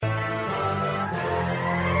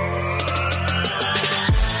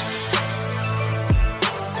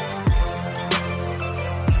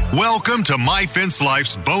Welcome to My Fence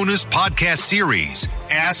Life's bonus podcast series,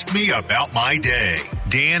 Ask Me About My Day.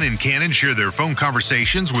 Dan and Cannon share their phone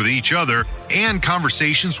conversations with each other and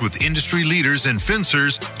conversations with industry leaders and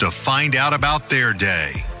fencers to find out about their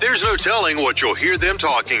day. There's no telling what you'll hear them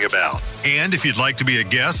talking about. And if you'd like to be a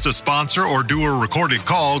guest, a sponsor, or do a recorded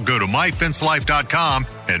call, go to myfencelife.com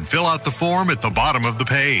and fill out the form at the bottom of the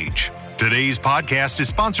page. Today's podcast is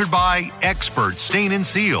sponsored by Expert Stain and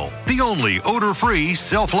Seal, the only odor-free,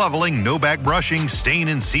 self-leveling, no-back brushing stain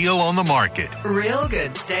and seal on the market.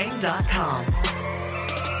 RealGoodStain.com.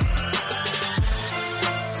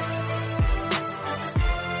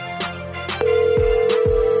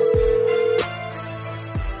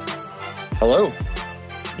 Hello.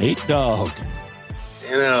 Nate Dog.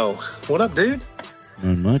 What up, dude?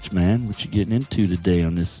 Not much, man. What you getting into today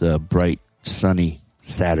on this bright, sunny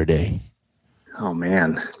Saturday? Oh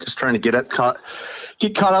man, just trying to get caught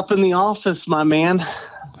up in the office, my man.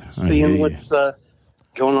 Seeing what's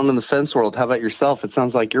going on in the fence world. How about yourself? It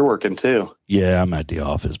sounds like you're working too. Yeah, I'm at the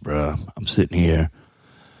office, bro. I'm sitting here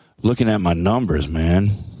looking at my numbers, man,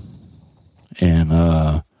 and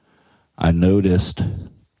I noticed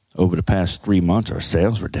over the past 3 months our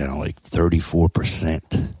sales were down like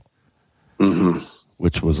 34%,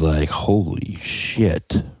 which was like holy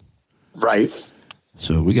shit, right?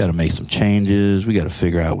 So we got to make some changes. We got to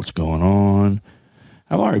figure out what's going on.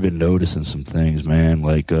 I've already been noticing some things, man.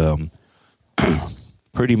 Like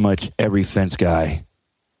pretty much every fence guy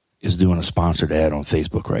is doing a sponsored ad on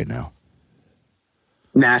Facebook right now.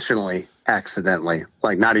 Nationally, accidentally.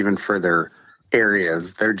 Like not even for their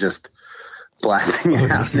areas. They're just blasting it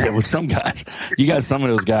out. Yeah, with some guys. You got some of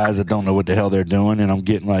those guys that don't know what the hell they're doing, and I'm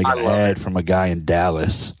getting like an ad from a guy in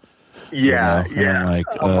Dallas. Yeah, you know? yeah. I'm like,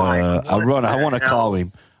 I want to call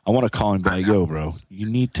him. I want to call him back. Yo, bro, you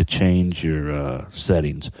need to change your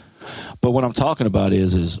settings. But what I'm talking about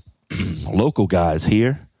is local guys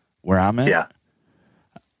here where I'm at. Yeah.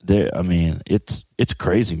 I mean, it's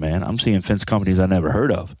crazy, man. I'm seeing fence companies I never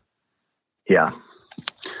heard of. Yeah.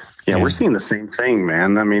 Yeah, we're seeing the same thing,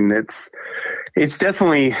 man. I mean, it's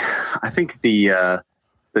definitely, I think the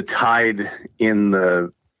tide in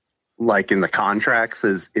the contracts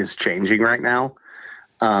is changing right now.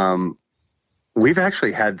 We've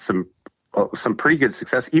actually had some pretty good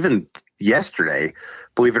success. Even yesterday,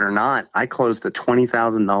 believe it or not, I closed a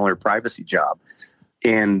 $20,000 privacy job,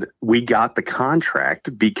 and we got the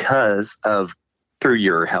contract because of, through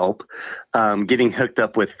your help, getting hooked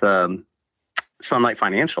up with Sunlight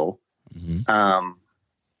Financial.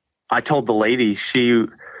 I told the lady,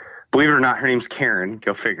 believe it or not, her name's Karen.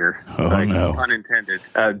 Go figure. Oh, no. Unintended.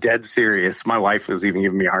 Dead serious. My wife was even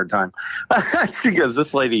giving me a hard time. She goes,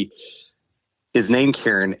 this lady is named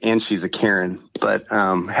Karen, and she's a Karen. But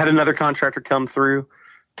had another contractor come through,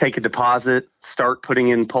 take a deposit, start putting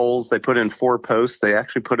in poles. They put in 4 posts. They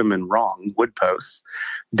actually put them in wrong, wood posts.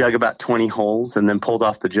 Dug about 20 holes, and then pulled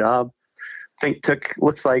off the job. I think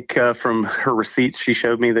looks like from her receipts she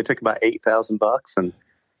showed me, they took about $8,000, and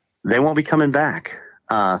they won't be coming back.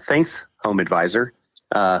 Thanks, Home Advisor.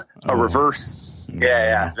 A reverse.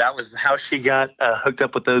 Yeah. That was how she got hooked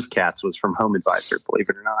up with those cats, was from Home Advisor, believe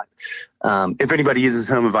it or not. If anybody uses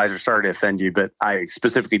Home Advisor, sorry to offend you, but I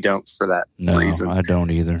specifically don't for that reason. No, I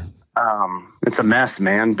don't either. It's a mess,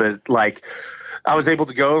 man. But like, I was able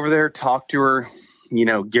to go over there, talk to her,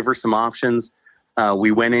 give her some options.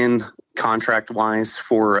 We went in contract-wise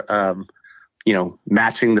for,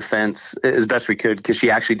 matching the fence as best we could, because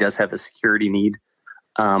she actually does have a security need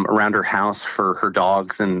around her house for her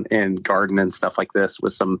dogs and garden and stuff like this.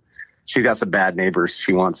 She's got some bad neighbors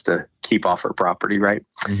she wants to keep off her property, right?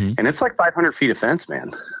 And it's like 500 feet of fence,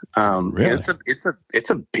 man. Really? It's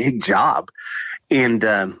a big job.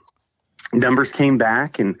 And numbers came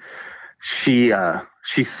back, and she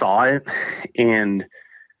saw it, and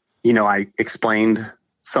I explained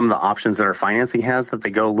some of the options that our financing has that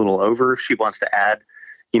they go a little over. If she wants to add,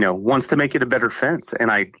 wants to make it a better fence.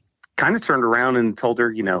 And I kind of turned around and told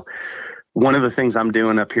her, one of the things I'm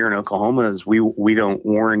doing up here in Oklahoma is we don't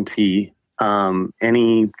warranty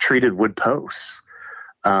any treated wood posts.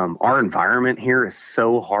 Our environment here is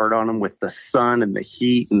so hard on them with the sun and the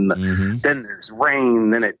heat, and then there's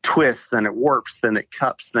rain, then it twists, then it warps, then it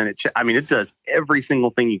cups, then it does every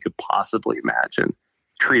single thing you could possibly imagine.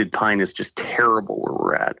 Treated pine is just terrible where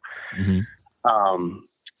we're at.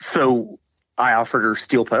 So I offered her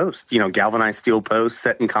steel posts, galvanized steel posts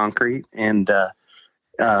set in concrete. And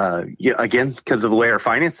again, because of the way our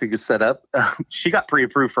financing is set up, she got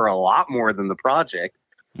pre-approved for a lot more than the project.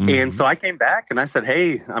 And so I came back and I said,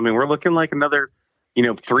 hey, we're looking like another,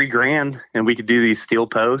 $3,000, and we could do these steel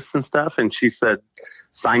posts and stuff. And she said,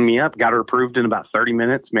 signed me up, got her approved in about 30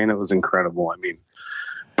 minutes. Man, it was incredible. I mean,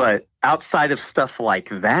 but outside of stuff like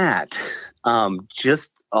that,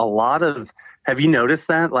 just a lot of, have you noticed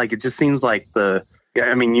that? Like, it just seems like I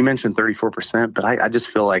mean, you mentioned 34%, but I just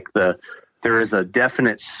feel like there is a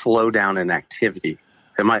definite slowdown in activity.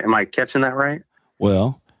 Am I catching that right?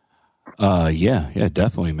 Well, yeah,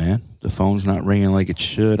 definitely, man. The phone's not ringing like it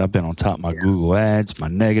should. I've been on top of my Google ads, my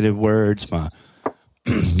negative words, my,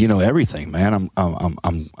 everything, man.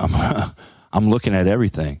 I'm looking at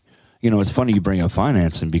everything. It's funny you bring up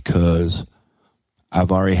financing because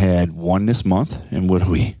I've already had one this month, and what are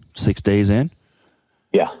we, 6 days in?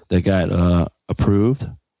 Yeah. They got approved,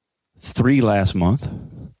 3 last month,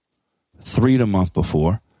 3 the month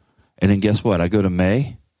before, and then guess what? I go to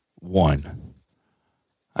May, 1.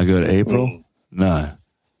 I go to April, none.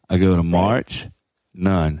 I go to March,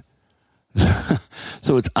 none.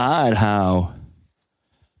 So it's odd how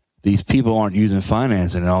these people aren't using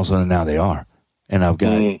financing, and all of a sudden now they are. And I've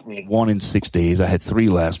got 1 in 6 days. I had 3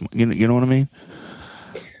 last month. You know what I mean?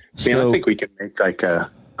 Man, I think we can make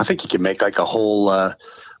you can make like a whole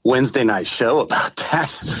Wednesday night show about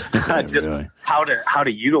that. Yeah, just really. how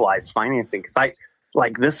to utilize financing. Because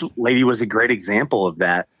this lady was a great example of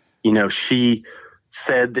that. She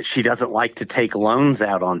said that she doesn't like to take loans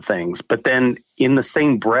out on things, but then in the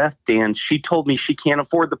same breath, Dan, she told me she can't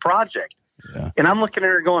afford the project. Yeah. And I'm looking at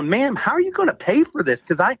her going, ma'am, how are you going to pay for this?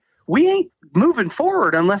 Because we ain't moving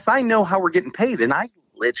forward unless I know how we're getting paid. And I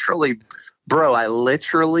literally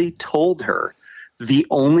told her the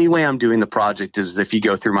only way I'm doing the project is if you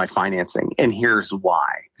go through my financing. And here's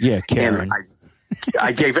why. Yeah, Karen. And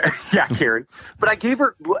I gave her, yeah, Karen. But I gave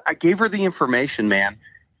her the information, man.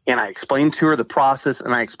 And I explained to her the process,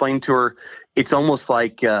 and I explained to her it's almost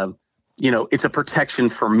like, it's a protection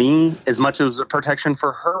for me as much as a protection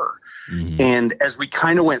for her. Mm-hmm. And as we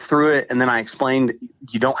kind of went through it, and then I explained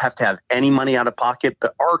you don't have to have any money out of pocket,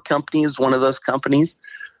 but our company is one of those companies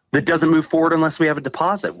that doesn't move forward unless we have a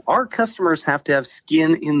deposit. Our customers have to have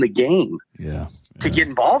skin in the game to get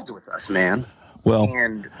involved with us, man. Well,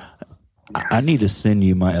 I need to send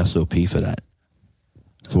you my SOP for that.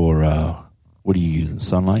 For what are you using?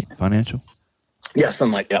 Sunlight Financial? Yeah,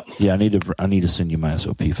 Sunlight. Yep. Yeah, I need to send you my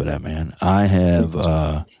SOP for that, man. I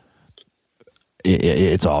have.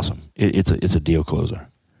 It's awesome. It's a deal closer.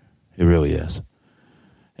 It really is.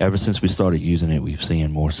 Ever since we started using it, we've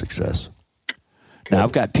seen more success. Now,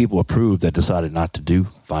 I've got people approved that decided not to do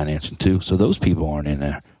financing too, so those people aren't in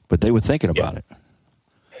there, but they were thinking about it.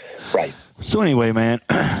 Right. So anyway, man,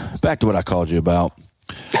 back to what I called you about.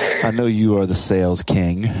 I know you are the sales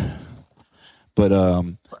king, but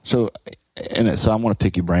so I want to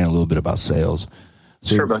pick your brain a little bit about sales.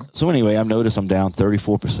 So, sure, bud. So anyway, I've noticed I'm down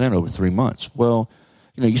 34% over 3 months. Well,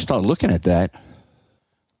 you start looking at that.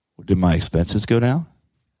 Did my expenses go down?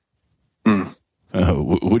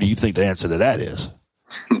 What do you think the answer to that is?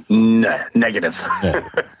 Negative. No,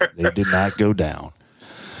 they did not go down.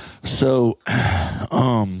 So,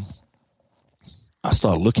 I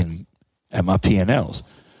started looking at my P&Ls.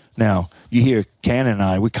 Now, you hear Ken and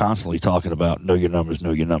I, we're constantly talking about know your numbers,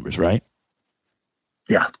 right?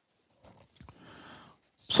 Yeah.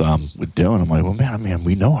 So I'm with Dylan. I'm like, well, man,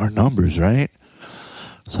 we know our numbers, right?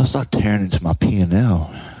 So I start tearing into my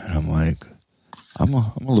P&L, and I'm like, I'm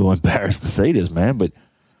a little embarrassed to say this, man, but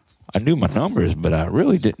I knew my numbers, but I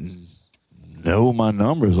really didn't know my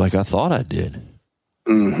numbers like I thought I did.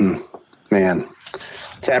 Mm-hmm. Man,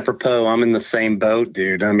 it's apropos. I'm in the same boat,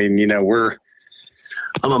 dude. I mean,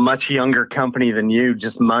 I'm a much younger company than you,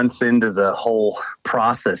 just months into the whole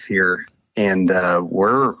process here. And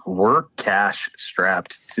we're cash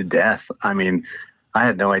strapped to death. I mean, I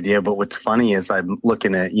had no idea. But what's funny is I'm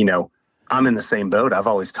looking at, I'm in the same boat. I've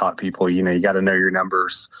always taught people, you got to know your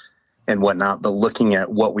numbers and whatnot. But looking at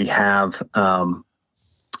what we have on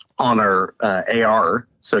our AR,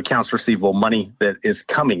 so accounts receivable, money that is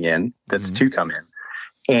coming in, that's to come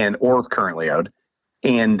in, or currently owed,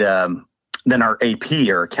 and then our AP,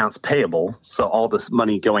 or accounts payable, so all this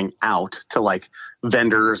money going out to like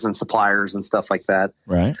vendors and suppliers and stuff like that.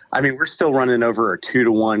 Right. I mean, we're still running over a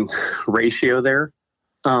 2-to-1 ratio there,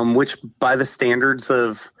 which by the standards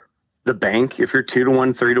of the bank, if you're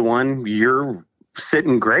 2-to-1, 3-to-1, you're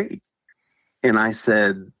sitting great. And I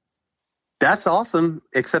said, that's awesome,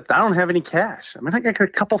 except I don't have any cash. I mean, I got a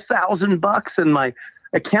couple $1,000 in my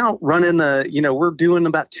account running we're doing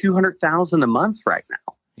about $200,000 a month right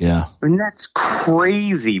now. Yeah. I mean, that's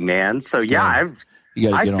crazy, man. So I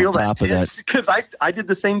feel that because I did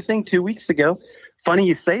the same thing 2 weeks ago. Funny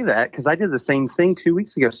you say that, because I did the same thing 2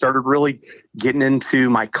 weeks ago. Started really getting into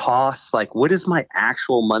my costs. Like, what is my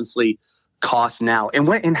actual monthly cost now,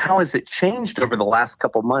 and how has it changed over the last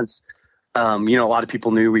couple months? A lot of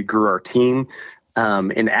people knew we grew our team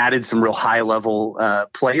and added some real high level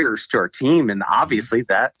players to our team, and obviously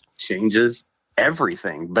that changes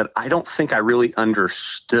everything. But I don't think I really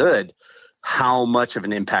understood how much of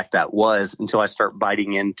an impact that was until I start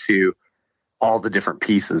biting into all the different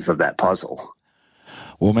pieces of that puzzle.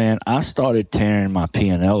 Well, man, I started tearing my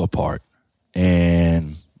P&L apart,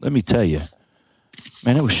 and let me tell you,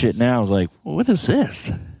 man, it was shit. Now I was like, well, what is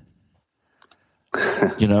this?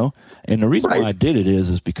 And the reason why I did it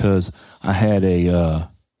is because I had a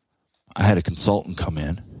consultant come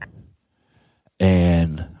in,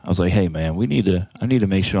 and I was like, hey man, I need to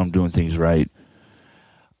make sure I'm doing things right.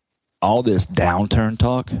 All this downturn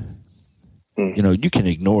talk, you can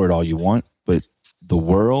ignore it all you want, but the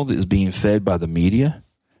world is being fed by the media.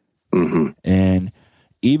 Mm-hmm. And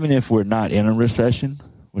even if we're not in a recession,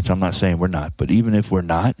 which I'm not saying we're not, but even if we're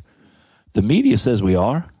not, the media says we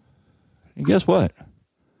are. And guess what?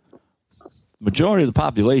 Majority of the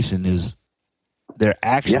population their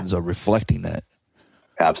actions are reflecting that.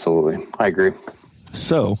 Absolutely. I agree.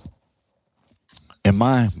 So, in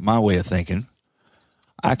my way of thinking,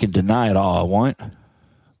 I can deny it all I want,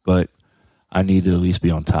 but I need to at least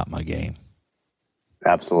be on top of my game.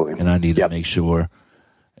 Absolutely. And I need to make sure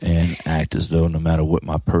and act as though no matter what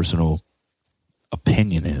my personal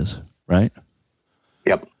opinion is, right?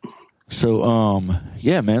 Yep. So,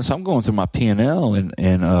 man, so I'm going through my P&L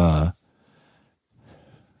and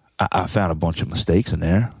I found a bunch of mistakes in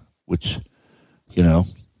there, which,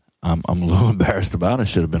 I'm a little embarrassed about. I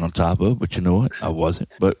should have been on top of, but you know what? I wasn't.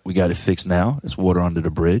 But we got it fixed now. It's water under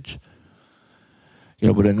the bridge.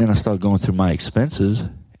 But then I start going through my expenses,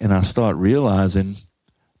 and I start realizing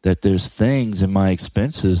that there's things in my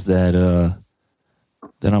expenses that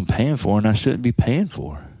I'm paying for and I shouldn't be paying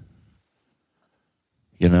for.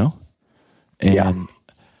 And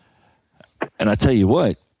I tell you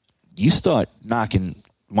what, you start knocking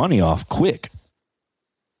money off quick.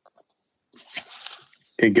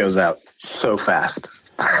 It goes out so fast.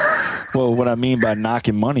 Well, what I mean by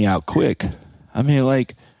knocking money out quick, I mean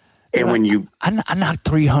like, and I knocked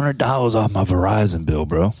 $300 off my Verizon bill,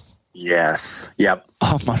 bro. Yes. Yep.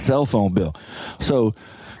 Off my cell phone bill. So,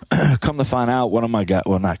 come to find out, one of my guys,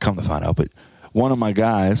 well, not come to find out, but one of my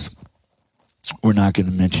guys, we're not going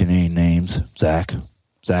to mention any names, Zach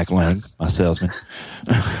Lang, my salesman.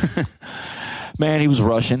 Man, he was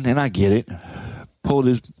rushing, and I get it.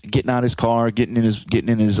 Getting out his car, getting in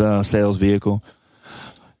his sales vehicle,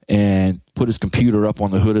 and put his computer up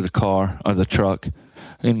on the hood of the car or the truck,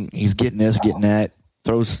 and he's getting this, getting that,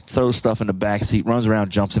 throws stuff in the back seat, runs around,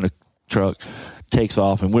 jumps in the truck, takes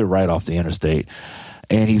off, and we're right off the interstate.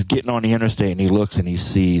 And he's getting on the interstate, and he looks and he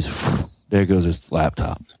sees, there goes his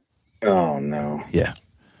laptop. Oh no! Yeah.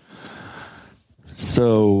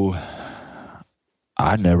 So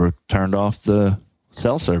I never turned off the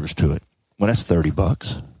cell service to it. Well, that's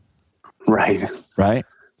 $30. Right.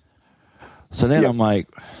 So then I'm like,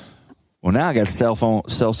 well, now I got cell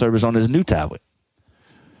service on this new tablet.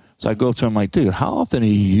 So I go up to him like, dude, how often are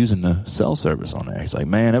you using the cell service on there? He's like,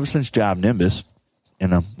 man, ever since Job Nimbus,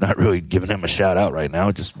 and I'm not really giving him a shout out right now.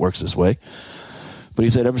 It just works this way. But he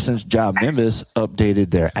said ever since Job Nimbus updated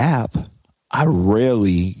their app, I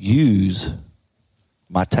rarely use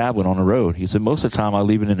my tablet on the road. He said most of the time I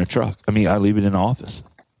leave it in the truck. I leave it in the office.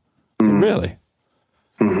 Really?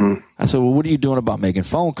 Mm-hmm. I said, well, what are you doing about making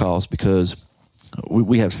phone calls? Because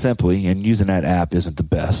we have Simply, and using that app isn't the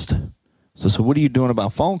best. So what are you doing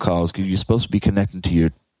about phone calls? Because you're supposed to be connecting to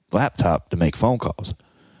your laptop to make phone calls.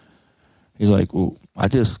 He's like, well, I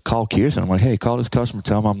just call Kirsten. I'm like, hey, call this customer,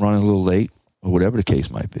 tell him I'm running a little late, or whatever the case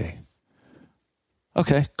might be.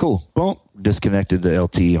 Okay, cool. Boom, disconnected the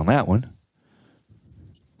LTE on that one.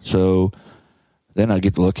 So then I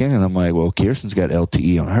get to looking, and I'm like, well, Kirsten's got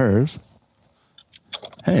LTE on hers.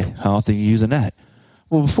 Hey, how often are you using that?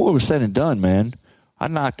 Well, before it was said and done, man, I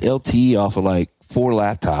knocked LTE off of like 4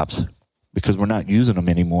 laptops because we're not using them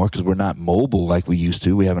anymore because we're not mobile like we used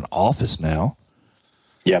to. We have an office now.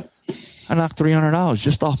 Yep. I knocked $300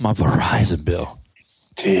 just off my Verizon bill.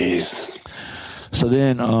 Jeez. So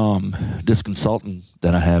then this consultant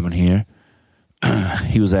that I have in here,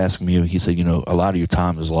 he was asking me, he said, a lot of your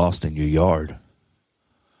time is lost in your yard.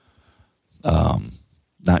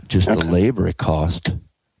 Not just the labor it cost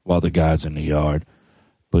while the guy's in the yard,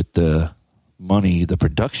 but the money, the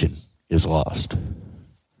production is lost.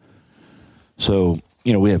 So,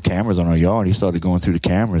 we have cameras on our yard. He started going through the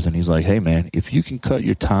cameras, and he's like, hey, man, if you can cut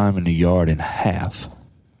your time in the yard in half,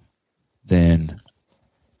 then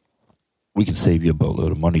we can save you a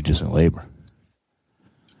boatload of money just in labor.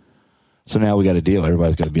 So now we got a deal.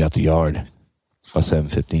 Everybody's got to be out the yard by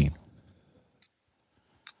 7:15.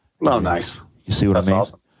 Oh, nice. You see what That's I mean?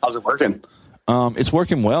 awesome. How's it working? It's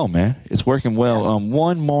working well, man. It's working well.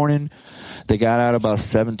 One morning they got out about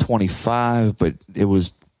 7:25, but it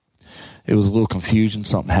was a little confusion.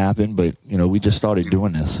 Something happened, but we just started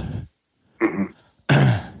doing this.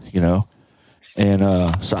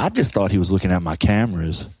 And so I just thought he was looking at my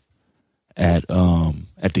cameras at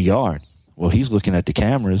the yard. Well, he's looking at the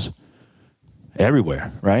cameras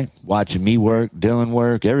everywhere, right? Watching me work, Dylan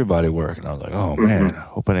work, everybody work. And I was like, oh, man, I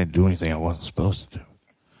hope I didn't do anything I wasn't supposed to do.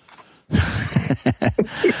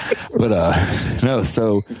 But, no,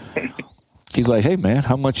 so he's like, hey, man,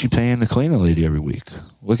 how much you paying the cleaning lady every week?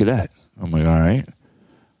 Look at that. I'm like, all right.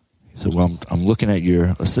 He said, well, I'm looking at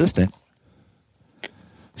your assistant.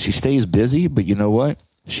 She stays busy, but you know what?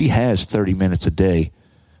 She has 30 minutes a day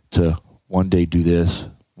to one day do this,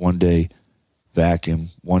 one day vacuum,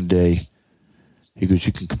 one day. He goes,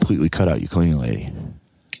 you can completely cut out your cleaning lady.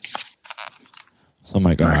 So I'm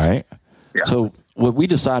like, all right. Yeah. So what we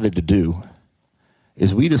decided to do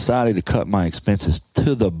is we decided to cut my expenses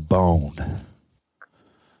to the bone.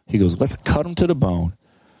 He goes, let's cut them to the bone.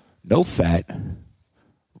 No fat.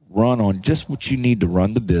 Run on just what you need to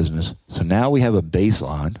run the business. So now we have a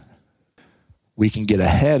baseline. We can get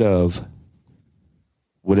ahead of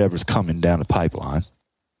whatever's coming down the pipeline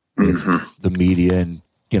with the media and,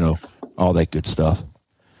 all that good stuff.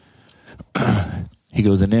 He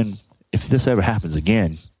goes, and then if this ever happens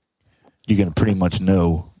again, you're going to pretty much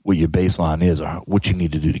know what your baseline is or what you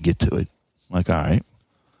need to do to get to it. I'm like, all right.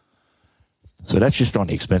 So that's just on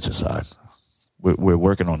the expenses side. We're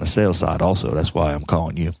working on the sales side also. That's why I'm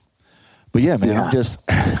calling you. But yeah, man, I'm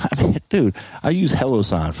dude, I use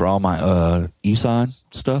HelloSign for all my e-sign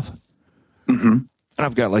stuff. Mm-hmm. And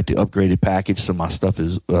I've got like the upgraded package, so my stuff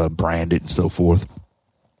is branded and so forth.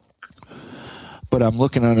 But I'm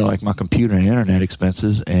looking under like my computer and internet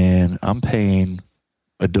expenses, and I'm paying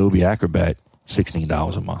Adobe Acrobat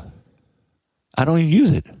 $16 a month. I don't even use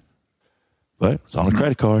it, but it's on a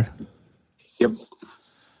credit card. Yep.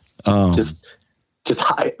 Just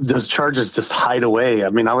hide, those charges just hide away. I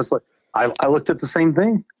mean, I was like, I looked at the same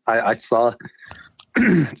thing. I saw,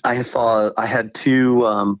 I had two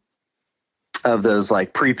of those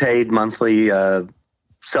like prepaid monthly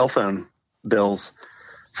cell phone bills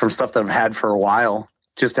from stuff that I've had for a while,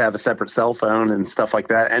 just to have a separate cell phone and stuff like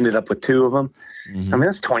that. Ended up with two of them. Mm-hmm. I mean,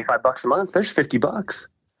 that's $25 a month. There's $50.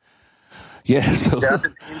 Yeah. So, I've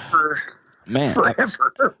been paying for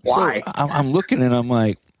forever. Why? So I'm looking and I'm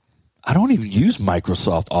like, I don't even use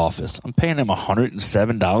Microsoft Office. I'm paying them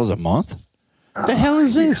 $107 a month. What the hell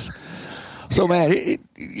is this? So, man,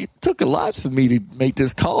 it took a lot for me to make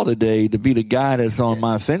this call today to be the guy that's on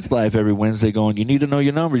my Fence Life every Wednesday going, you need to know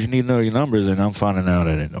your numbers, you need to know your numbers, and I'm finding out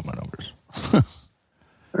I didn't know my numbers.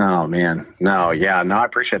 Oh, man. No, yeah. No, I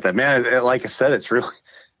appreciate that. Man, like I said, it's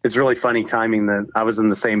really funny timing that I was in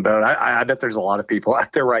the same boat. I bet there's a lot of people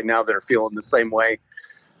out there right now that are feeling the same way.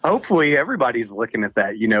 Hopefully everybody's looking at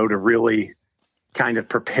that, to really kind of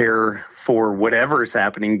prepare for whatever is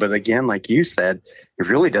happening. But again, like you said, it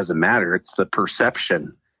really doesn't matter. It's the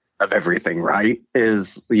perception of everything, right?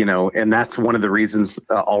 And that's one of the reasons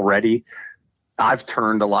already I've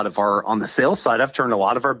turned a lot of on the sales side, I've turned a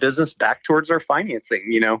lot of our business back towards our financing.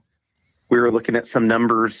 We were looking at some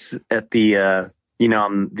numbers at the,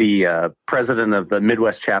 I'm the president of the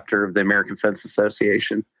Midwest chapter of the American Fence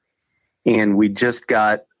Association. And we just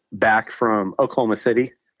got back from Oklahoma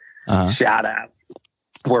City. Shout out,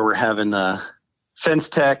 where we're having Fence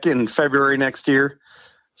Tech in February next year.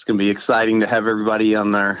 It's going to be exciting to have everybody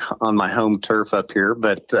on my home turf up here.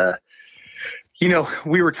 But,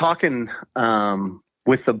 we were talking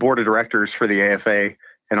with the board of directors for the AFA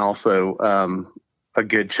and also a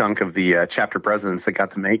good chunk of the chapter presidents that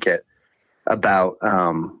got to make it about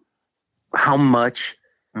how much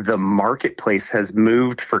the marketplace has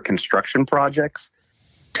moved for construction projects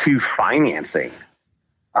to financing.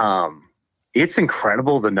 It's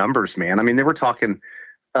incredible, the numbers, man. I mean, they were talking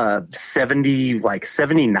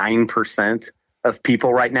 79% of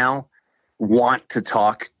people right now want to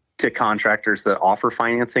talk to contractors that offer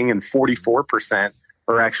financing, and 44%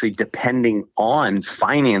 are actually depending on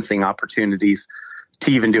financing opportunities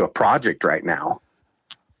to even do a project right now.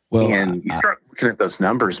 Well, and you start looking at those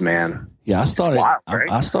numbers, man. Yeah, I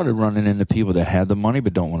started running into people that had the money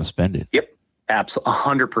but don't want to spend it. Yep. Absolutely,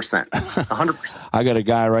 100%. 100%. I got a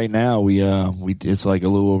guy right now. We it's like a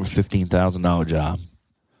little over $15,000 job.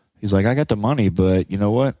 He's like, I got the money, but you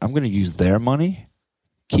know what? I'm going to use their money,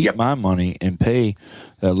 keep my money, and pay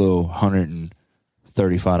that little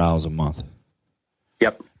 $135 a month.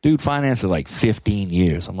 Yep. Dude finances like 15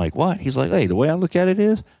 years. I'm like, what? He's like, hey, the way I look at it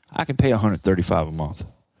is I can pay $135 a month.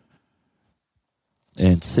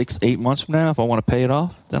 And 6-8 months from now, if I want to pay it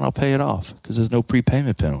off, then I'll pay it off because there's no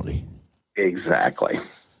prepayment penalty. Exactly.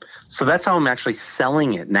 So that's how I'm actually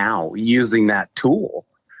selling it now, using that tool,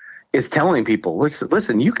 is telling people,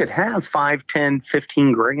 listen, you could have 5, 10,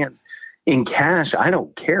 15 grand in cash. I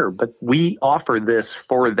don't care, but we offer this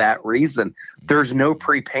for that reason. There's no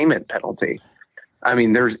prepayment penalty. I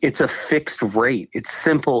mean, it's a fixed rate. It's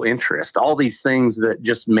simple interest, all these things that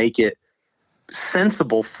just make it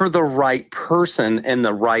sensible for the right person, and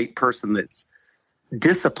the right person that's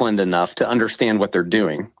disciplined enough to understand what they're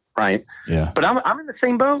doing. Right. Yeah. But I'm in the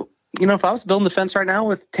same boat. You know, if I was building the fence right now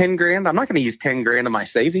with 10 grand, I'm not going to use 10 grand of my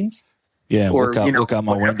savings. Yeah. Or, look out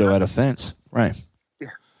my window at a fence. Right.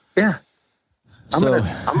 Yeah. I'm going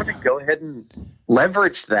to go ahead and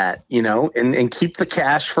leverage that, you know, and keep the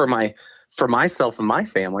cash for myself and my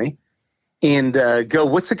family, and go,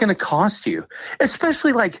 what's it going to cost you?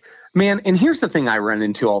 Especially like, man, and here's the thing I run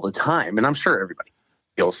into all the time, and I'm sure everybody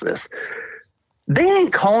feels this. They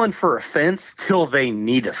ain't calling for a fence till they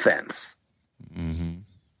need a fence. Mm-hmm.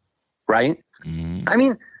 Right? Mm-hmm. I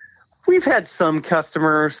mean, we've had some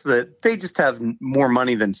customers that they just have more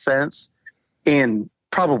money than sense, and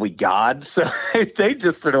probably God. So they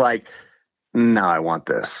just are like, no, I want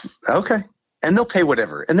this. Okay. And they'll pay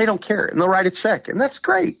whatever, and they don't care, and they'll write a check, and that's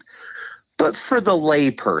great. But for the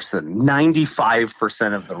lay person,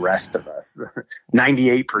 95% of the rest of us,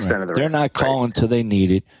 98% of the rest, they're not calling till they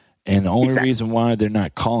need it. And the only reason why they're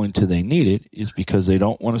not calling till they need it is because they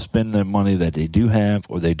don't want to spend the money that they do have,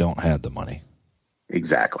 or they don't have the money.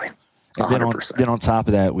 Exactly. 100%. Then on top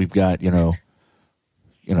of that, we've got, you know,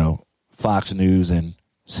 Fox News and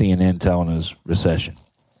CNN telling us recession.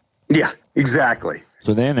 Yeah, exactly.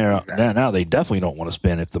 So then now they definitely don't want to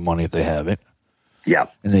spend if they have it. Yeah.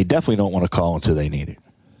 And they definitely don't want to call until they need it.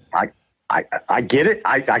 I get it.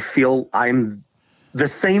 I feel I'm the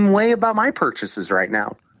same way about my purchases right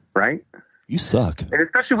now. Right? You suck. And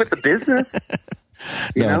especially with the business.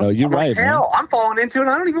 No, you're right, like, hell, I'm falling into it.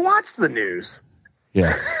 I don't even watch the news.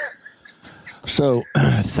 Yeah. So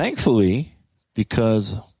thankfully,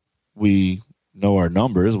 because we know our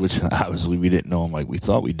numbers, which obviously we didn't know them like we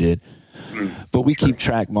thought we did, but we keep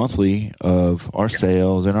track monthly of our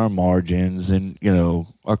sales and our margins and, you know,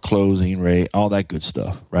 our closing rate, all that good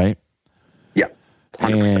stuff, right? Yeah.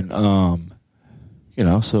 100%. And, you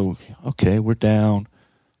know, so, okay, we're down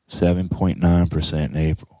 7.9% in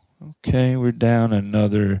April. Okay, we're down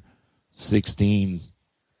another 16%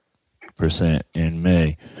 in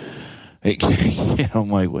May. I'm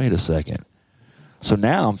like, wait a second. So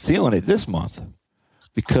now I'm feeling it this month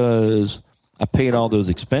because I paid all those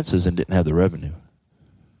expenses and didn't have the revenue.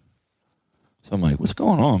 So I'm like, what's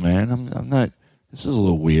going on, man? I'm not, this is a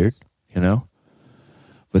little weird, you know?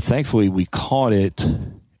 But thankfully we caught it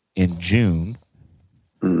in June.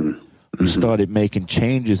 We started making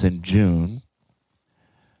changes in June,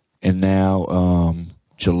 and now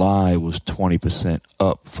July was 20%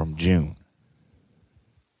 up from June.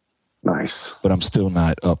 Nice. But I'm still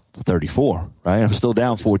not up 34, right? I'm still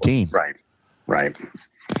down 14. Right.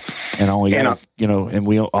 And only, you know,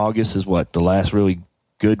 and August is what? The last really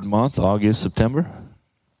good month, August, September?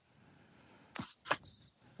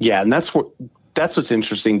 Yeah, and that's what's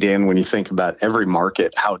interesting, Dan, when you think about every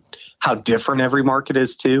market, how different every market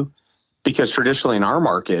is too. Because traditionally in our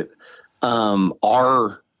market,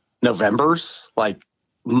 our November is my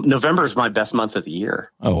best month of the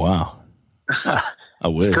year. Oh, wow. I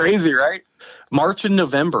wish. It's crazy, right? March and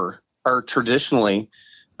November are traditionally,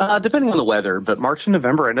 depending on the weather, but March and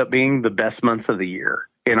November end up being the best months of the year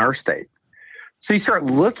in our state. So you start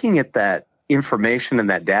looking at that information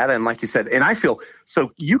and that data, and like you said, and I feel,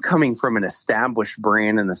 so you coming from an established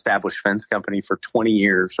brand and established fence company for 20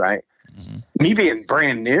 years, right? Mm-hmm. Me being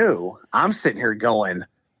brand new, I'm sitting here going,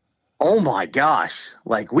 oh my gosh,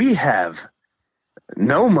 like we have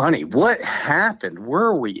no money. What happened? Where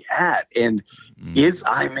are we at? And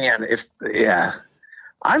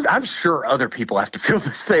I'm sure other people have to feel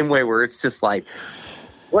the same way, where it's just like,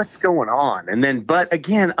 what's going on? And then, but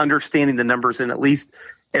again, understanding the numbers, and at least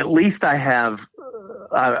I have,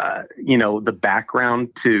 the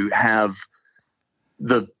background to have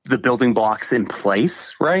the building blocks in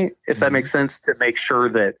place, right? If that makes sense, to make sure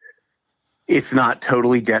that it's not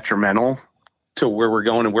totally detrimental to where we're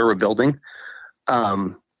going and where we're building.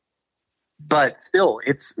 But still,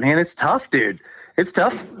 it's tough, dude. It's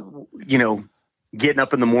tough, getting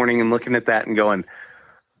up in the morning and looking at that and going,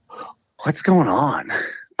 what's going on?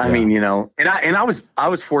 I mean, and I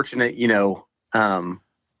was fortunate,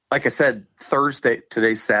 like I said,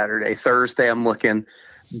 today's Saturday, Thursday, I'm looking,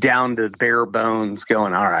 down to bare bones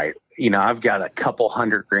going, all right, I've got a couple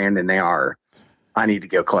 $100,000 in AR. I need to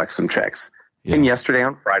go collect some checks. Yeah. And yesterday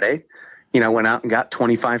on Friday, went out and got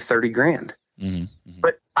 25, 30 grand. Mm-hmm.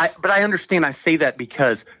 But I understand. I say that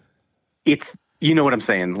because it's, you know what I'm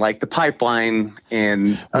saying? Like the pipeline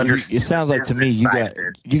and it sounds like to me you got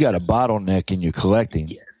a bottleneck in your collecting.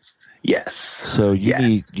 Yes. So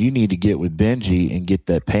you need to get with Benji and get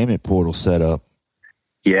that payment portal set up.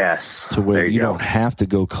 Yes. To where you don't have to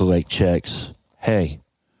go collect checks. Hey,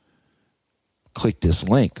 click this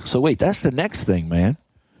link. So wait, that's the next thing, man.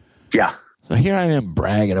 Yeah. So here I am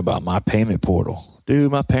bragging about my payment portal.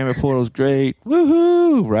 Dude, my payment portal is great.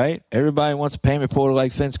 Woohoo, right? Everybody wants a payment portal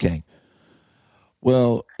like Fence King.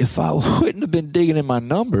 Well, if I wouldn't have been digging in my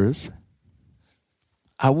numbers,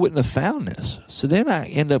 I wouldn't have found this. So then I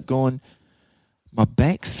end up going, my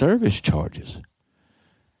bank service charges.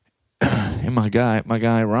 And my guy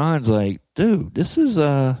Ron's like, dude, this is,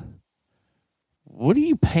 what are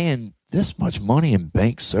you paying this much money in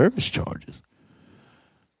bank service charges?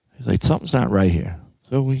 He's like, something's not right here.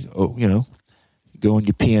 So we, you go in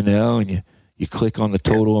your P&L and you click on the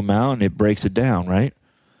total amount and it breaks it down, right?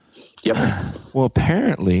 Yep. Well,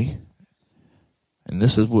 apparently, and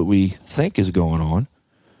this is what we think is going on,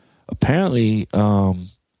 apparently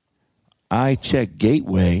iCheck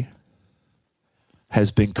Gateway has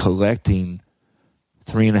been collecting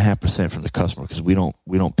 3.5% from the customer because we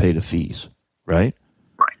don't pay the fees, right?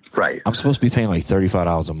 Right. I'm supposed to be paying like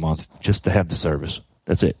 $35 a month just to have the service.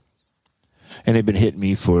 That's it. And they've been hitting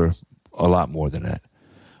me for a lot more than that.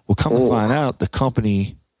 Well, come to find out, the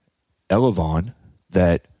company Elevon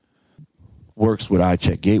that works with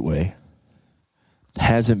iCheck Gateway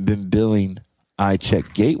hasn't been billing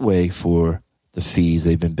iCheck Gateway for the fees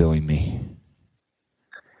they've been billing me.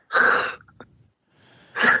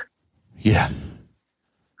 Yeah.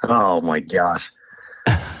 Oh my gosh.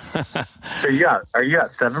 So are you at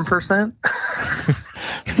 7%?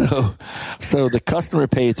 So the customer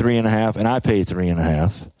paid 3.5 and I paid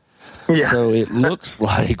 3.5. Yeah. So it looks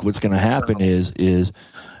like what's going to happen is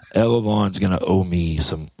Elevon's going to owe me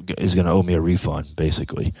a refund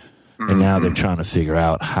basically. And now they're trying to figure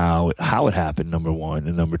out how it happened, number one,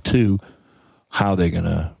 and number two, how they're going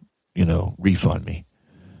to, refund me.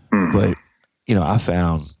 But, I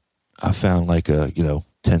found like a,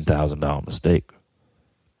 $10,000 mistake.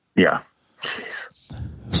 Yeah. Jeez.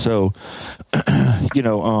 So,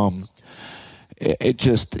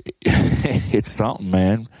 it's something,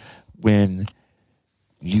 man, when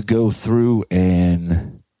you go through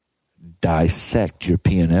and dissect your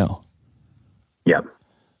P&L. Yep.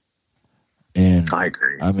 And I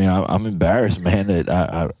agree. I mean, I'm embarrassed, man, that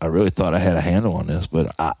I really thought I had a handle on this,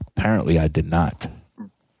 but apparently I did not.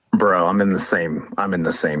 Bro, I'm in the same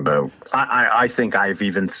boat. I think I've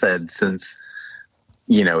even said since,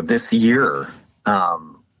 this year,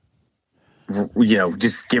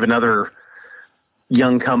 just giving other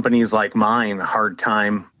young companies like mine a hard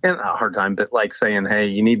time, and not a hard time, but like saying, hey,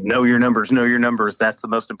 you need to know your numbers. That's the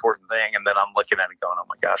most important thing. And then I'm looking at it going, oh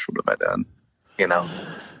my gosh, what have I done?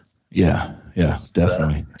 Yeah,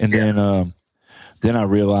 definitely. Then I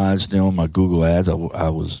realized, my Google ads, I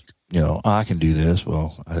was, I can do this.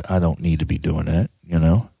 Well, I don't need to be doing that,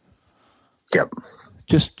 Yep.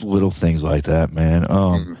 Just little things like that, man.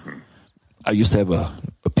 I used to have a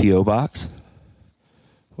P.O. box.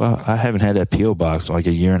 Well, I haven't had that P.O. box in like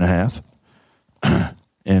a year and a half.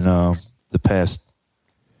 And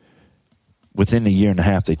within the year and a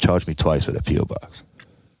half, they charged me twice for that P.O. box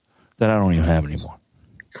that I don't even have anymore.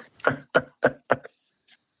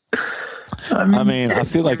 I mean, I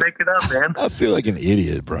feel like make it up, man. I feel like an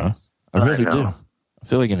idiot, bro. I really do. I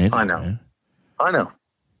feel like an idiot. I know. Man. I know.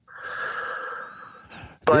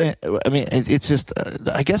 But yeah, I mean, it's just.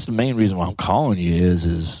 I guess the main reason why I'm calling you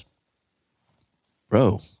is,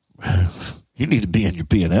 bro, you need to be in your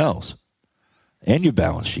P&Ls and your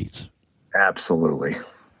balance sheets. Absolutely.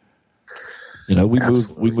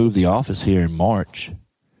 We moved the office here in March.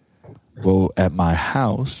 Well, at my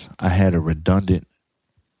house, I had a redundant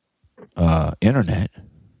internet.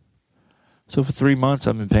 So for 3 months,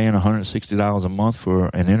 I've been paying $160 a month for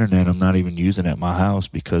an internet I'm not even using at my house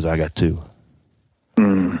because I got two.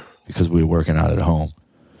 Because we were working out at home.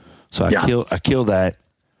 So I killed that,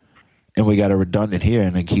 and we got a redundant here.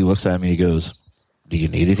 And then he looks at me and he goes, do you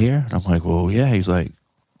need it here? And I'm like, well, yeah. He's like,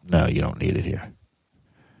 no, you don't need it here.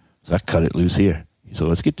 So I cut it loose here. So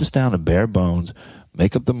let's get this down to bare bones.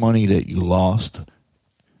 Make up the money that you lost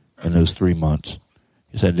in those 3 months.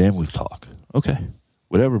 He said, then we talk. Okay.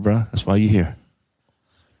 Whatever, bro. That's why you're here.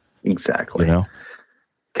 Exactly.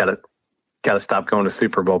 Gotta stop going to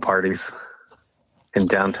Super Bowl parties in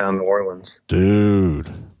downtown New Orleans. Dude.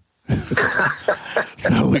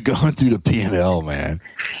 So we're going through the P&L, man,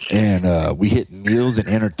 and we hit meals and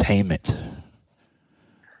entertainment.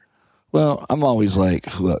 Well, I'm always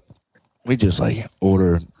like, look, we just like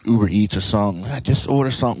order Uber Eats or something. I just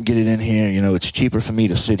order something, get it in here. You know, it's cheaper for me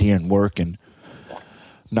to sit here and work and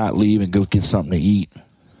not leave and go get something to eat.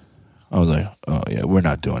 I was like, oh, yeah, we're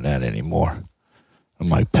not doing that anymore. I'm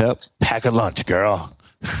like, Pep, pack a lunch, girl.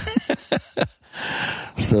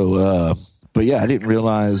 So, but yeah, I didn't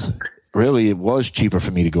realize really it was cheaper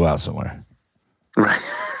for me to go out somewhere. Right.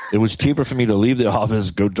 It was cheaper for me to leave the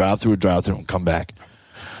office, go drive through and come back.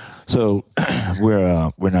 So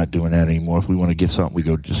we're not doing that anymore. If we want to get something, we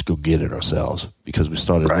go get it ourselves, because we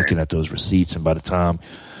started looking at those receipts, and by the time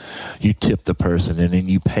you tip the person and then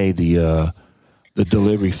you pay the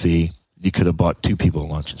delivery fee, you could have bought 2 people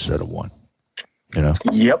lunch instead of 1. You know?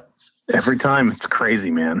 Yep. Every time. It's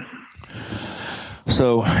crazy, man.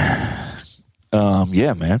 So,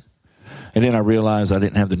 yeah, man. And then I realized I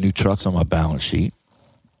didn't have the new trucks on my balance sheet.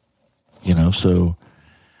 You know, so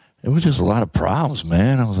it was just a lot of problems,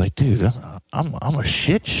 man. I was like, dude, I'm a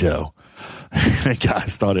shit show. The guy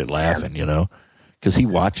started laughing, you know, because he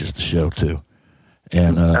watches the show too.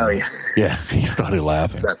 And yeah, he started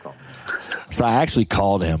laughing. That's awesome. So I actually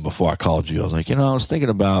called him before I called you. I was like, you know, I was thinking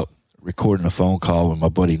about recording a phone call with my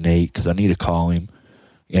buddy Nate, because I need to call him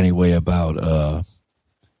anyway about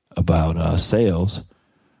sales.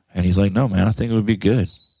 And he's like, no, man, I think it would be good.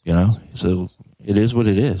 You know, so it is what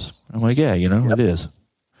it is. I'm like, yeah, you know, It is.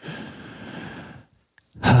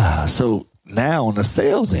 So now on the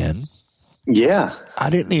sales end, yeah, I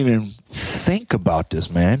didn't even think about this,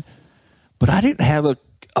 man, but I didn't have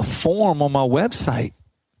a form on my website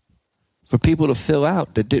for people to fill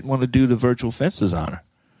out that didn't want to do the virtual fence designer.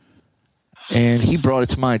 And he brought it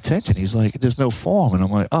to my attention. He's like, there's no form. And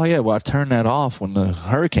I'm like, oh, yeah, well, I turned that off when the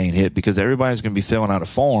hurricane hit, because everybody's going to be filling out a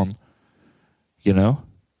form, you know?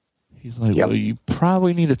 He's like, well, you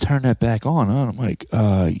probably need to turn that back on, huh? I'm like,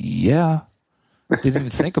 yeah. Didn't even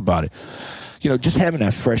think about it. You know, just having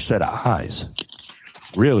that fresh set of eyes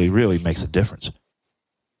really, really makes a difference.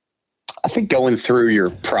 I think going through your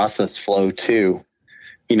process flow too,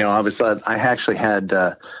 you know, I actually had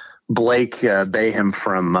Blake Bayham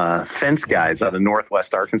from Fence Guys out of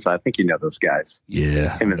Northwest Arkansas. I think you know those guys.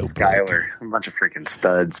 Yeah. Him and Skyler, a bunch of freaking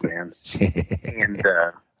studs, man.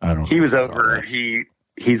 And he was over.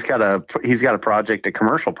 He's got a project, a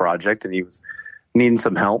commercial project, and he was needing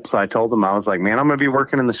some help. So I told him, I was like, man, I'm going to be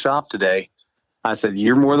working in the shop today. I said,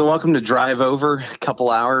 you're more than welcome to drive over, a couple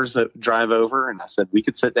hours, drive over. And I said, we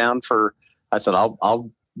could sit down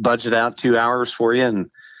I'll budget out 2 hours for you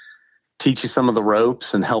and teach you some of the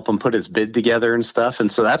ropes and help him put his bid together and stuff.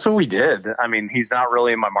 And so that's what we did. I mean, he's not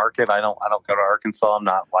really in my market. I don't go to Arkansas. I'm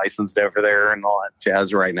not licensed over there and all that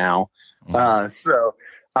jazz right now. So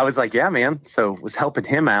I was like, yeah, man. So was helping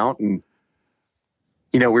him out. And,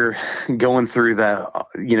 you know, we're going through that,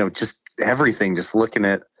 you know, just everything, just looking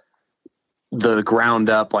at the ground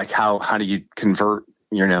up, like how do you convert,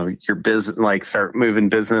 you know, your business, like start moving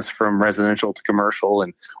business from residential to commercial,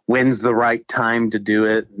 and when's the right time to do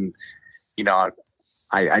it. And, you know,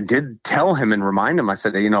 I did tell him and remind him, I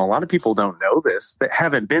said, you know, a lot of people don't know this, that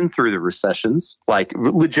haven't been through the recessions, like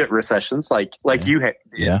legit recessions, like you had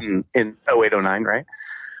in 08, 09, right?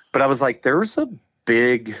 But I was like, there's a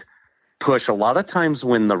big push a lot of times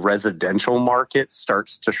when the residential market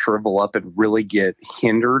starts to shrivel up and really get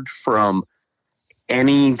hindered from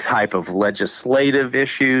any type of legislative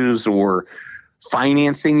issues or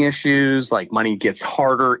financing issues, like money gets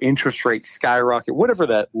harder, interest rates skyrocket, whatever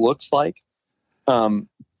that looks like.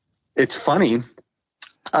 It's funny,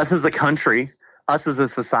 us as a country, us as a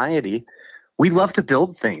society, we love to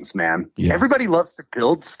build things, man. Yeah. Everybody loves to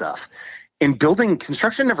build stuff, and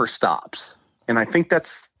construction never stops. And I think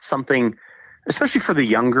that's something, especially for the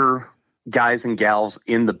younger guys and gals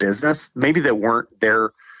in the business, maybe that weren't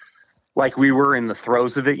there like we were in the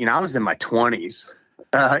throes of it. You know, I was in my 20s,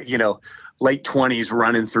 you know, late 20s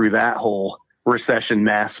running through that whole recession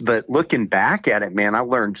mess. But looking back at it, man, I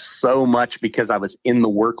learned so much because I was in the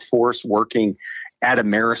workforce working at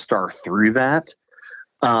Ameristar through that,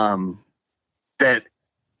 that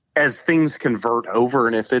as things convert over,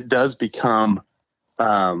 and if it does become,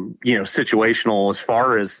 you know, situational as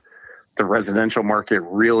far as the residential market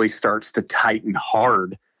really starts to tighten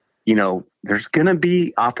hard, you know, there's going to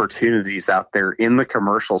be opportunities out there in the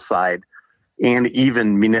commercial side and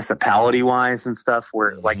even municipality wise and stuff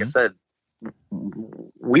where, like I said,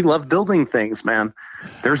 we love building things, man.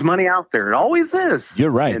 There's money out there. It always is.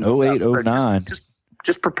 You're right. 08, 09.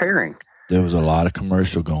 Just preparing. There was a lot of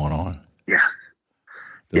commercial going on. Yeah.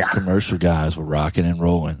 Those commercial guys were rocking and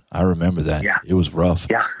rolling. I remember that. Yeah. It was rough.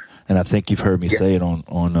 Yeah. and I think you've heard me say it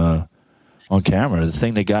on camera. The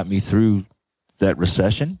thing that got me through that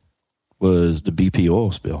recession was the BP oil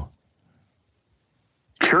spill.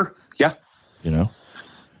 Sure. Yeah. You know,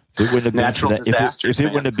 if it wouldn't have Natural been for that, disasters, if it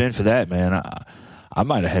wouldn't have been for that, man, I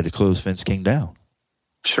might have had to close Fence King down.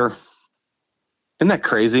 Sure. Isn't that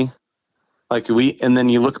crazy? Like and then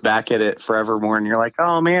you look back at it forevermore and you're like,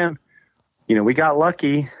 oh man, you know, we got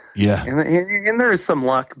lucky. Yeah. And there is some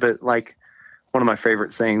luck, but like one of my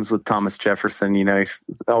favorite sayings with Thomas Jefferson, you know, he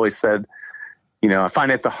always said, you know, I find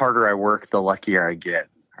it the harder I work, the luckier I get.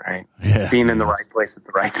 Right. Yeah. Being in the right place at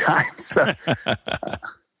the right time. So,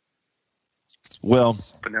 well,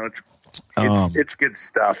 but no, it's good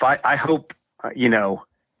stuff. I hope, you know,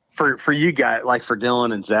 for you guys, like for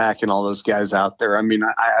Dylan and Zach and all those guys out there, I mean,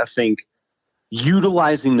 I think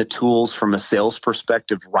utilizing the tools from a sales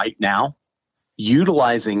perspective right now,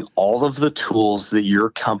 utilizing all of the tools that your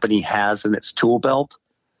company has in its tool belt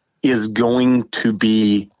is going to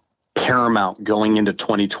be paramount going into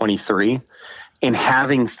 2023, and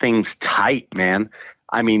having things tight, man.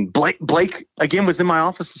 I mean, Blake again was in my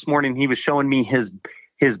office this morning. He was showing me his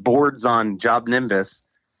boards on Job Nimbus.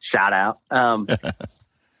 Shout out.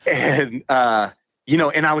 And you know,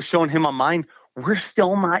 and I was showing him on mine. We're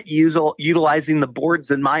still not utilizing the boards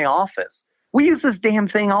in my office. We use this damn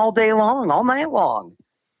thing all day long, all night long.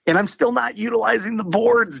 And I'm still not utilizing the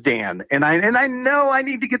boards, Dan. And I know I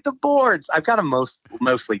need to get the boards. I've got them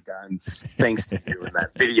mostly done, thanks to you and that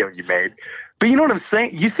video you made. But you know what I'm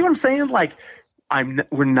saying? You see what I'm saying? Like,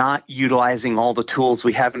 we're not utilizing all the tools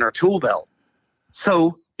we have in our tool belt.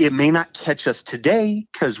 So it may not catch us today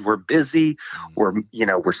because we're busy.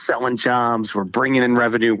 We're selling jobs. We're bringing in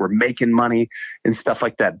revenue. We're making money and stuff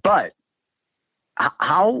like that. But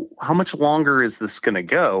how much longer is this going to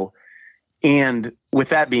go? And with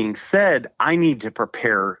that being said, I need to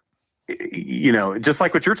prepare, you know, just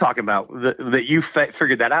like what you're talking about, that you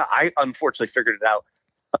figured that out. I unfortunately figured it out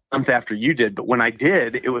a month after you did. But when I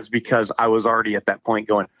did, it was because I was already at that point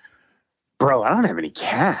going, bro, I don't have any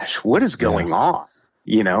cash. What is going on?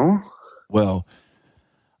 You know? Well,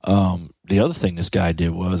 the other thing this guy did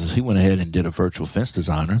was he went ahead and did a virtual fence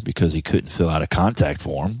designer because he couldn't fill out a contact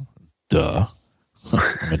form. Duh.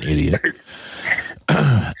 I'm an idiot.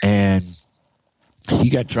 And he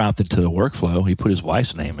got dropped into the workflow. He put his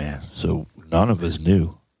wife's name in, so none of us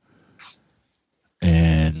knew.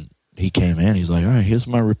 And he came in. He's like, all right, here's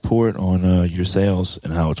my report on your sales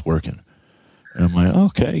and how it's working. And I'm like,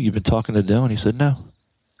 okay, you've been talking to Dylan? He said, no.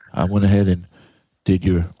 I went ahead and did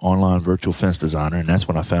your online virtual fence designer, and that's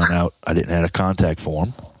when I found out I didn't have a contact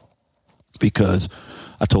form because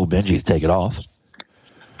I told Benji to take it off.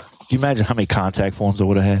 Can you imagine how many contact forms I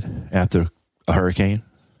would have had after a hurricane?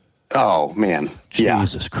 Oh, man. Yeah.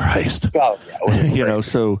 Jesus Christ. Oh, yeah. You know,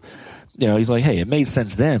 so, you know, he's like, hey, it made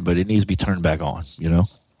sense then, but it needs to be turned back on, you know?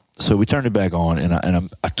 So we turned it back on, and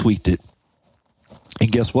I tweaked it. And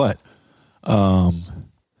guess what?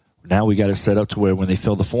 Now we got it set up to where when they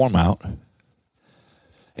fill the form out,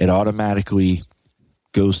 it automatically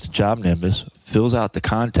goes to Job Nimbus, fills out the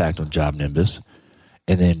contact on Job Nimbus,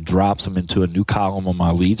 and then drops them into a new column on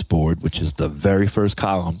my leads board, which is the very first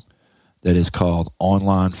column that is called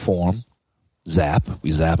Online Form Zap.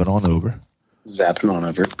 We zap it on over. Zapping on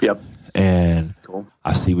over. Yep. And cool.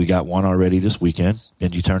 I see we got one already this weekend.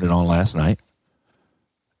 Benji turned it on last night.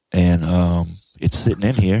 And it's sitting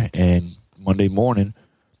in here. And Monday morning,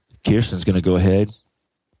 Kirsten's going to go ahead,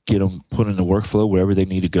 get them put in the workflow wherever they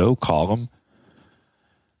need to go, call them.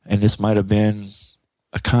 And this might have been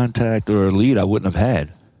a contact or a lead I wouldn't have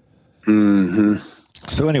had. Mm-hmm.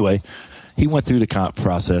 So anyway, he went through the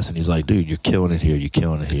process, and he's like, dude, you're killing it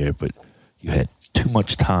here, but you had too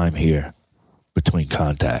much time here between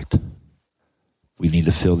contact. We need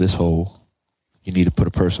to fill this hole. You need to put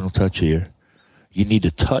a personal touch here. You need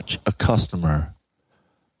to touch a customer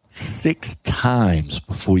 6 times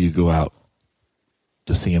before you go out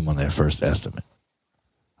to see them on their first estimate.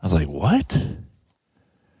 I was like, what?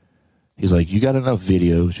 He's like, you got enough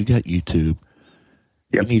videos, you got YouTube.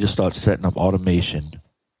 Yep. You need to start setting up automation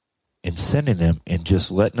and sending them and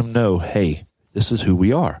just letting them know, hey, this is who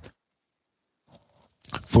we are.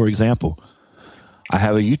 For example, I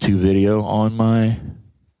have a YouTube video on my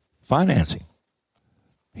financing.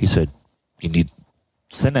 He said, you need to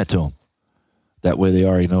send that to them. That way they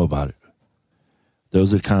already know about it.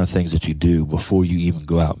 Those are the kind of things that you do before you even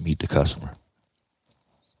go out and meet the customer.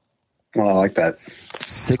 Well, I like that.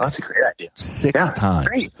 That's a great idea. 6 times.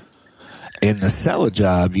 Great. In the seller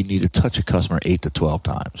job, you need to touch a customer 8 to 12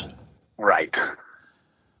 times. Right.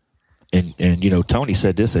 And you know, Tony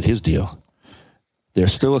said this at his deal. They're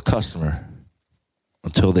still a customer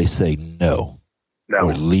until they say no. No.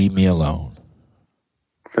 or leave me alone.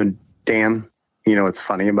 So, Dan, you know what's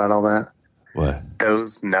funny about all that? What?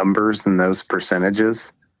 Those numbers and those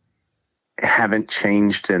percentages haven't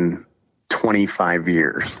changed in 25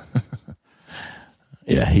 years.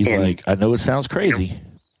 Yeah, he's And- like, I know it sounds crazy.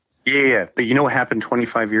 Yeah, but you know what happened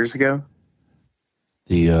 25 years ago?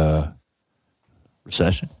 The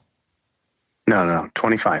recession? No,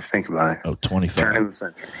 25. Think about it. Oh, 25. Turn of the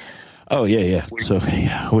century. Oh, yeah. So,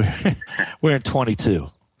 yeah, we're in 22.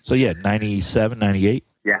 So, yeah, 97, 98.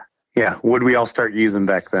 Yeah. What'd we all start using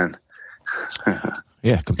back then?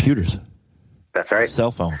 Yeah, computers, That's right.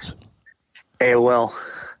 cell phones. AOL.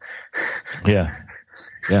 Yeah.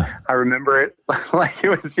 I remember it like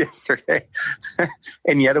it was yesterday.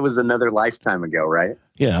 And yet it was another lifetime ago, right?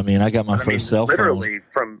 Yeah, I mean, I got my first cell phone. Literally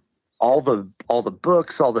from all the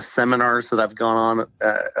books, all the seminars that I've gone on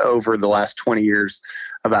over the last 20 years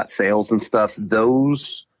about sales and stuff,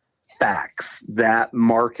 those facts, that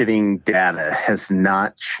marketing data has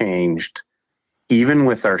not changed. Even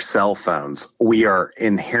with our cell phones, we are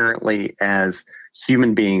inherently, as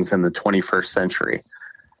human beings in the 21st century,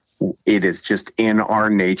 it is just in our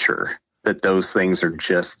nature that those things are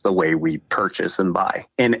just the way we purchase and buy.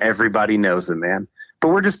 And everybody knows it, man. But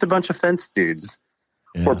we're just a bunch of fence dudes.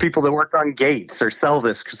 Yeah. Or people that work on gates or sell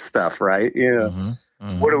this stuff, right? You know,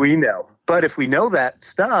 Mhm. What do we know? But if we know that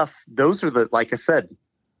stuff, those are like I said,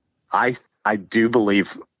 I do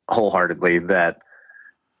believe wholeheartedly that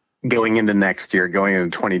going into next year, going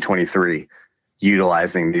into 2023,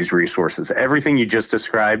 utilizing these resources, everything you just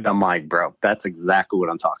described, I'm like, bro, that's exactly what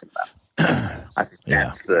I'm talking about. I think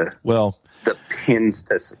that's the pins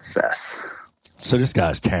to success. So this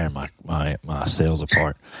guy's tearing my sales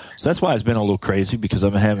apart. So that's why it's been a little crazy, because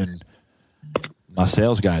I've been having my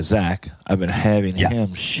sales guy, Zach, I've been having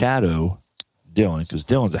him shadow Dylan, because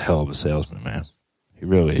Dylan's a hell of a salesman, man. He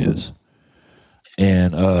really is.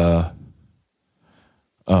 And,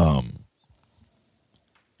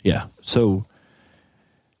 yeah. So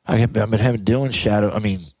I've been having Dylan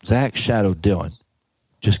Zach shadow Dylan,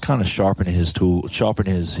 just kind of sharpen his tool, sharpen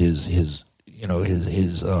his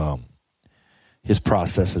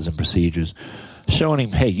processes and procedures, showing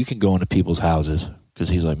him, hey, you can go into people's houses, because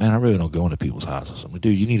he's like, man, I really don't go into people's houses. I'm like,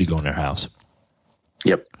 dude, you need to go in their house.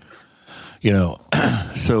 Yep.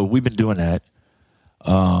 So we've been doing that.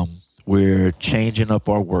 We're changing up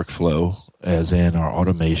our workflow, as in our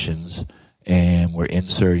automations, and we're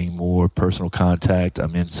inserting more personal contact.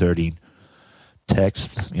 I'm inserting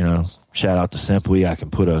text. Shout out to Simply. I can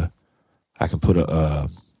put a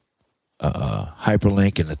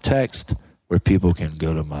hyperlink in the text where people can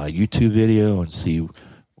go to my YouTube video and see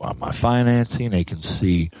my financing. They can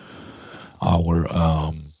see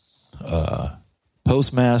our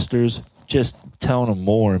postmasters, just telling them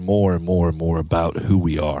more and more and more and more about who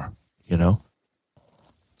we are,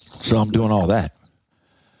 So I'm doing all that.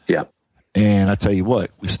 Yeah. And I tell you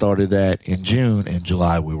what, we started that in June. In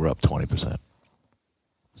July, we were up 20%.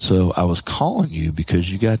 So I was calling you because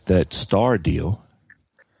you got that Star deal,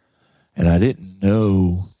 and I didn't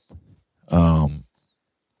know.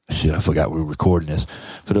 I forgot we were recording this.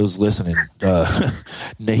 For those listening,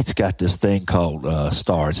 Nate's got this thing called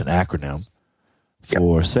STAR. It's an acronym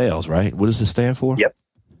for sales, right? What does it stand for? Yep.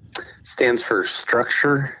 Stands for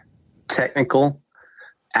structure, technical,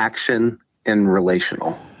 action, and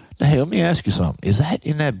relational. Now, hey, let me ask you something. Is that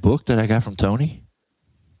in that book that I got from Tony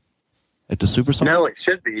at the Super Summit? No, it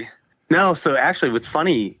should be. No, so actually what's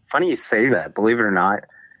funny you say that, believe it or not,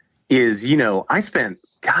 is, I spent,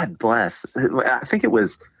 God bless, I think it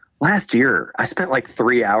was last year, I spent like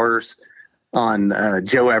 3 hours on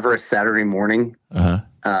Joe Everest Saturday morning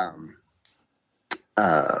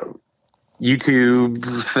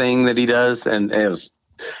YouTube thing that he does, and it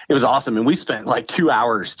was awesome. And we spent like 2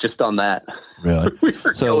 hours just on that. Really? We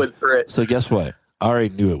were going through it. So guess what? I already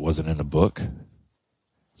knew it wasn't in the book,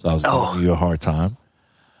 so I was giving you a hard time.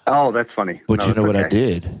 Oh, that's funny. But you know what I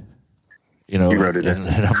did? You wrote it in.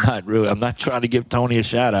 And I'm not trying to give Tony a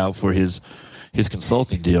shout out for his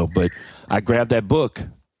consulting deal, but I grabbed that book.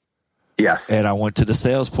 Yes. And I went to the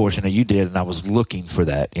sales portion that you did, and I was looking for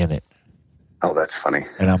that in it. Oh, that's funny.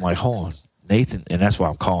 And I'm like, hold on, Nathan, and that's why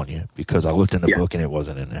I'm calling you, because I looked in the book and it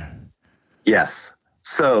wasn't in there. Yes.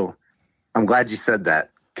 So I'm glad you said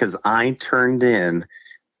that, because I turned in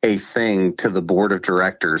a thing to the board of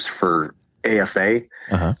directors for AFA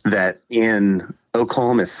that in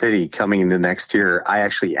Oklahoma City coming into next year, I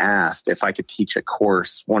actually asked if I could teach a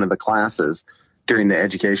course, one of the classes during the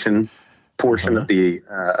education portion of the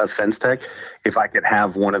of Fence Tech, if I could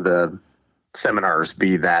have one of the seminars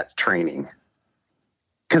be that training.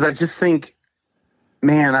 Because I just think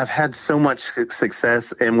man, I've had so much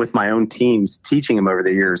success, and with my own teams, teaching them over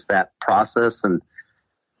the years that process. And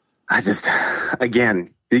I just,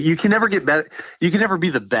 again, you can never get better. You can never be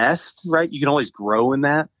the best, right? You can always grow in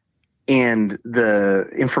that. And the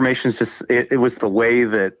information is just, it was the way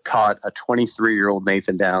that taught a 23-year-old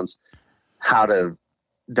Nathan Downs how to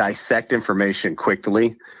dissect information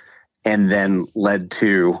quickly, and then led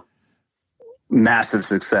to massive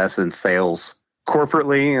success in sales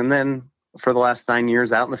corporately. And then for the last 9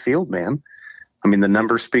 years out in the field, man, I mean, the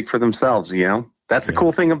numbers speak for themselves. That's the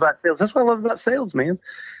cool thing about sales. That's what I love about sales, man.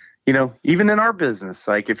 Even in our business,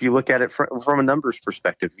 like if you look at it from a numbers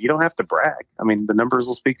perspective, you don't have to brag. I mean, the numbers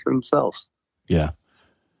will speak for themselves. Yeah.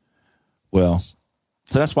 Well,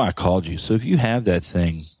 so that's why I called you. So if you have that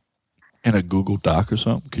thing in a Google Doc or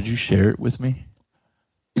something, could you share it with me?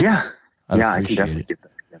 Yeah. I can definitely get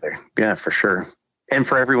that together. Yeah, for sure. And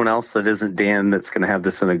for everyone else that isn't Dan that's going to have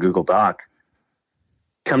this in a Google Doc,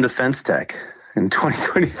 come to Fence Tech in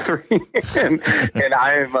 2023, and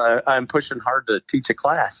I'm pushing hard to teach a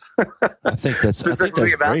class. I think that's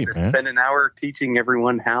specifically about great, this. Man. Spend an hour teaching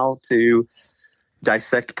everyone how to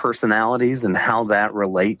dissect personalities and how that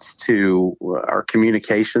relates to our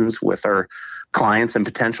communications with our clients and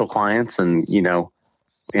potential clients. And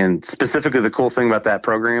and specifically, the cool thing about that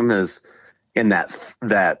program is in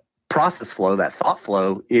that process flow, that thought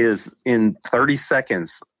flow, is in 30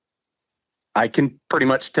 seconds. I can pretty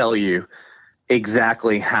much tell you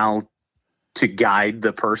exactly how to guide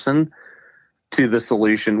the person to the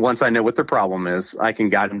solution. Once I know what their problem is, I can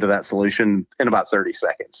guide them to that solution in about 30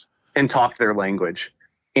 seconds and talk their language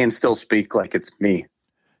and still speak like it's me.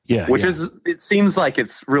 Yeah. Which is, it seems like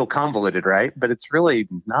it's real convoluted, right? But it's really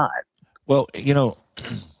not. Well,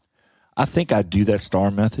 I think I do that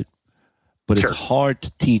STAR method, but Sure. it's hard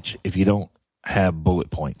to teach if you don't have bullet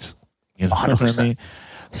points. You know 100%. what I mean?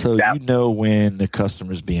 So Yeah. when the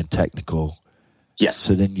customer's being technical. Yes.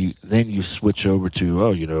 So then you switch over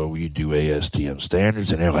to, you do ASTM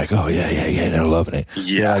standards, and they're like, oh, yeah, they're loving it.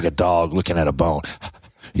 Yeah. They're like a dog looking at a bone.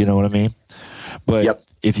 You know what I mean? But Yep.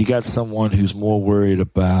 if you got someone who's more worried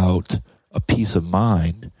about a peace of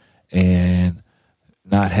mind and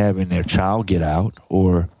not having their child get out,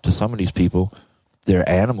 or to some of these people, their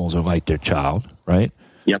animals are like their child, right?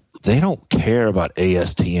 Yep. They don't care about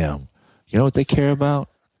ASTM. You know what they care about?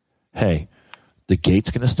 Hey, the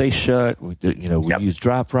gate's going to stay shut. We Yep. use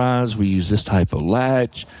drop rods. We use this type of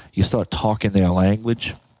latch. You start talking their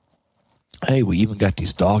language. Hey, we even got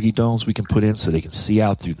these doggy domes we can put in so they can see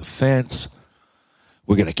out through the fence.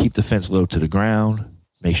 We're going to keep the fence low to the ground,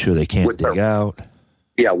 make sure they can't dig out.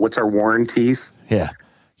 Yeah. What's our warranties? Yeah.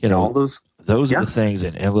 All those are Yeah. the things.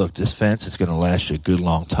 And look, this fence is going to last you a good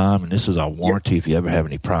long time. And this is our warranty if you ever have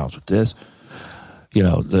any problems with this.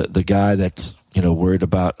 The guy that's, worried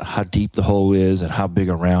about how deep the hole is and how big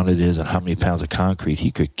around it is and how many pounds of concrete, he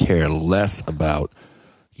could care less about,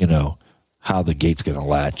 how the gate's going to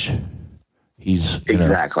latch. He's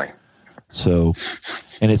Exactly. So,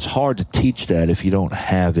 and it's hard to teach that if you don't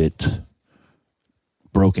have it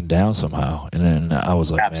broken down somehow. And then I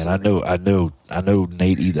was like, Absolutely. man, I know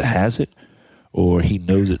Nate either has it or he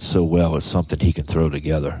knows it so well it's something he can throw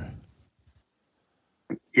together.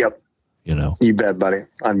 Yep. You bet, buddy.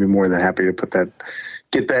 I'd be more than happy to put that,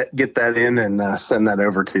 get that in and send that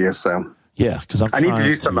over to you. So yeah, because I need to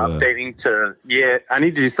do some updating to. Yeah, I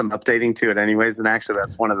need to do some updating to it, anyways. And actually,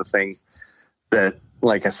 that's one of the things that,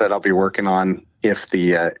 like I said, I'll be working on if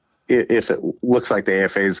if it looks like the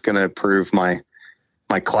AFA is going to approve my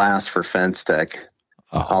class for Fence Tech.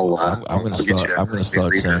 I'm going to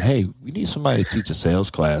start saying, hey, we need somebody to teach a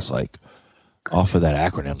sales class like off of that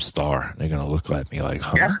acronym STAR. They're going to look at me like,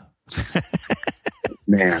 huh? Yeah.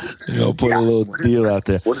 Man, put a little deal out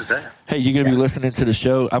there. What is that? Hey, you're going to be listening to the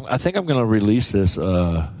show. I think I'm going to release this.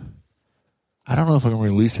 I don't know if I'm going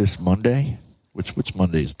to release this Monday. Which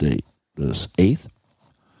Monday's date? This 8th?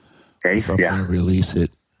 8th, I'm going to release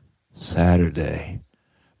it Saturday.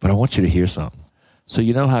 But I want you to hear something. So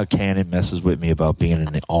you know how Cannon messes with me about being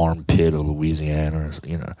in the armpit of Louisiana?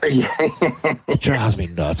 It drives me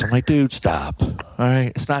nuts. I'm like, dude, stop. All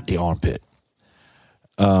right? It's not the armpit.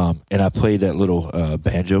 And I played that little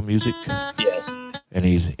banjo music. Yes. And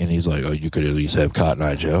he's like, oh, you could at least have Cotton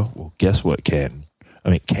Eye Joe. Well, guess what, Cannon?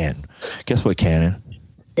 Guess what, Cannon?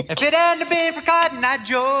 If it hadn't been for Cotton Eye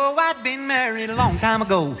Joe, I'd been married a long time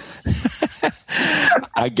ago.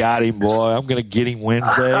 I got him, boy. I'm going to get him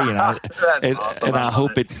Wednesday, and I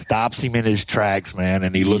hope it stops him in his tracks, man.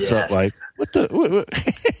 And he looks up like, what the? What?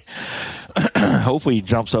 Hopefully he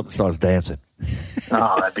jumps up and starts dancing.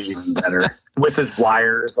 Oh, that'd be even better. With his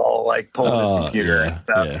wires all like pulling his computer and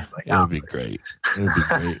stuff. Yeah. He's like, It would be great. It would be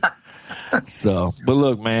great. So, but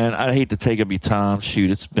look, man, I hate to take up your time.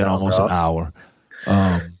 Shoot, it's been almost an hour.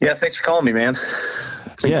 Yeah, thanks for calling me, man.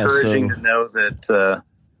 It's encouraging to know that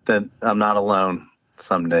that I'm not alone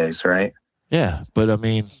some days, right? Yeah, but I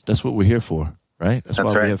mean, that's what we're here for, right? That's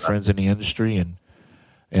why we have friends in the industry,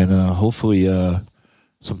 and hopefully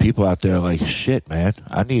some people out there are like, shit, man,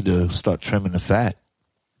 I need to start trimming the fat,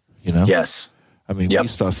 you know? Yes. I mean, we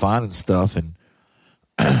start finding stuff, and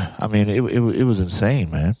I mean, it was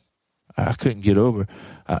insane, man. I couldn't get over.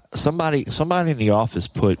 Somebody in the office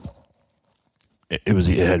put it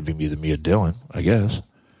had to be either me or Dylan, I guess.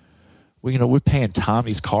 Well, you know, we're paying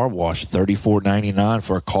Tommy's Car Wash $34.99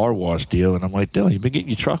 for a car wash deal, and I'm like, Dylan, you been getting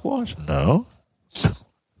your truck washed? No. I'm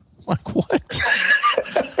like, what?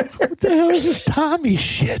 What the hell is this Tommy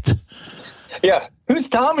shit? Yeah, who's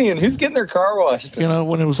Tommy and who's getting their car washed? You know,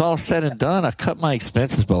 when it was all said and done, I cut my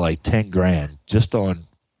expenses by like $10,000 just on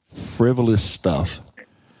frivolous stuff,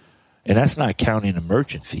 and that's not counting the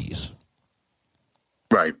merchant fees.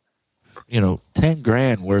 Right. You know,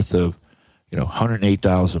 $10,000 worth of, you know,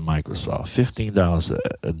 $108 of Microsoft, $15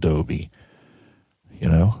 Adobe, you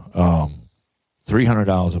know,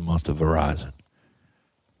 $300 a month of Verizon.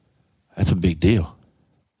 That's a big deal.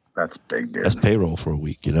 That's a big deal. That's payroll for a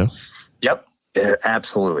week, you know? Yep. Yeah,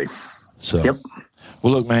 absolutely. So, yep.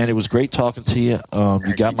 Well, look, man, it was great talking to you.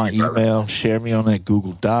 You got my email. Brother. Share me on that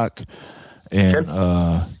Google Doc. And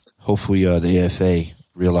hopefully the AFA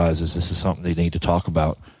realizes this is something they need to talk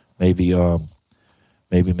about. Maybe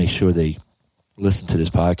make sure they listen to this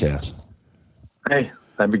podcast. Hey,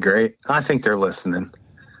 that'd be great. I think they're listening.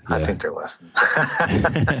 Yeah. I think they're listening.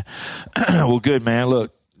 Well, good, man.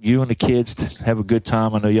 Look, you and the kids have a good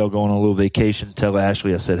time. I know y'all going on a little vacation. Tell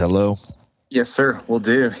Ashley I said hello. Yes, sir. We'll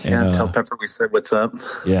do. Yeah, and, tell Pepper we said what's up.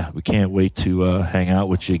 Yeah, we can't wait to hang out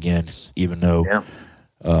with you again, even though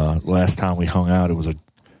last time we hung out, it was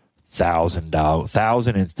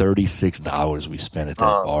 $1,036 we spent at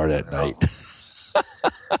that bar that night.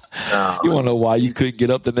 You want to know why you couldn't get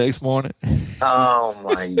up the next morning? Oh,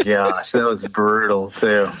 my gosh. That was brutal,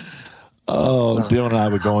 too. Oh, Dylan and I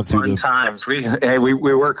were going through the times. We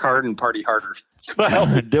work hard and party harder.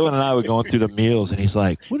 Dylan and I were going through the meals, and he's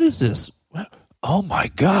like, what is this? Oh, my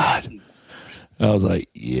God. I was like,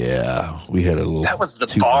 yeah, we had a little. That was the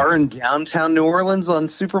bar in downtown New Orleans on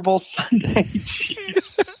Super Bowl Sunday.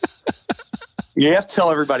 You have to tell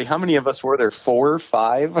everybody, how many of us were there? 4 or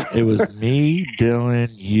 5? It was me, Dylan,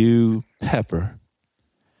 you, Pepper.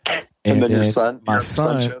 And then your son? My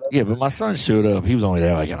son showed up? Yeah, but my son showed up. He was only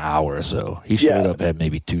there like an hour or so. He showed up, had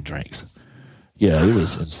maybe 2 drinks. Yeah, it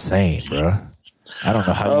was insane, bro. I don't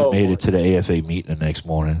know how you made it to the AFA meeting the next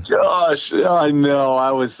morning. Gosh, I know.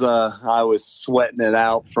 I was sweating it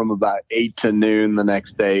out from about 8 to noon the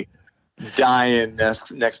next day. Dying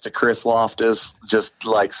next to Chris Loftus, just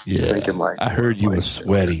like thinking like. I heard you were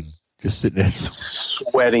sweating, just sitting there,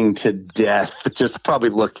 sweating to death. It just probably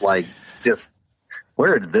looked like just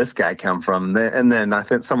where did this guy come from? And then I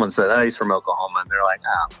think someone said, "Oh, he's from Oklahoma," and they're like,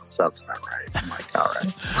 "Ah, oh, that's about right." I'm like, "All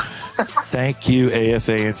right." Thank you,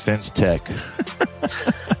 AFA and Fence Tech.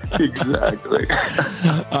 Exactly.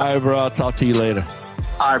 All right, bro. I'll talk to you later.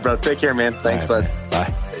 All right, bro. Take care, man. Thanks, bud. Man.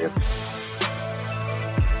 Bye. See you.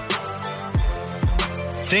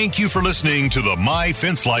 Thank you for listening to the My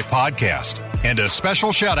Fence Life podcast. And a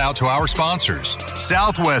special shout out to our sponsors,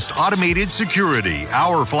 Southwest Automated Security,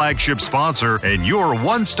 our flagship sponsor and your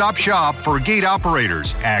one-stop shop for gate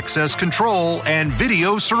operators, access control, and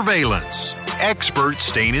video surveillance. Expert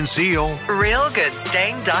Stain and Seal.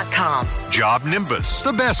 RealGoodStain.com. Job Nimbus,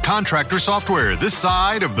 the best contractor software this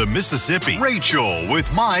side of the Mississippi. Rachel with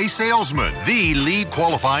My Salesman, the lead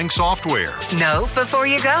qualifying software. Know before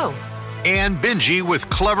you go. And Benji with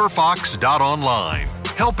CleverFox.online,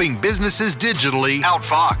 helping businesses digitally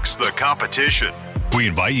outfox the competition. We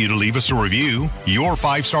invite you to leave us a review. Your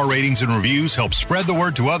 5-star ratings and reviews help spread the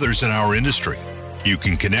word to others in our industry. You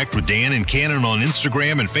can connect with Dan and Cannon on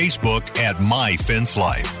Instagram and Facebook at My Fence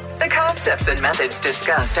Life. The concepts and methods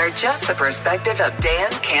discussed are just the perspective of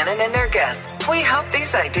Dan, Cannon, and their guests. We hope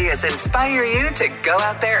these ideas inspire you to go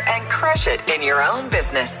out there and crush it in your own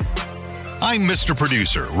business. I'm Mr.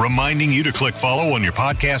 Producer, reminding you to click follow on your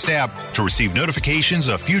podcast app to receive notifications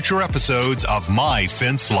of future episodes of My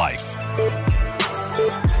Fence Life.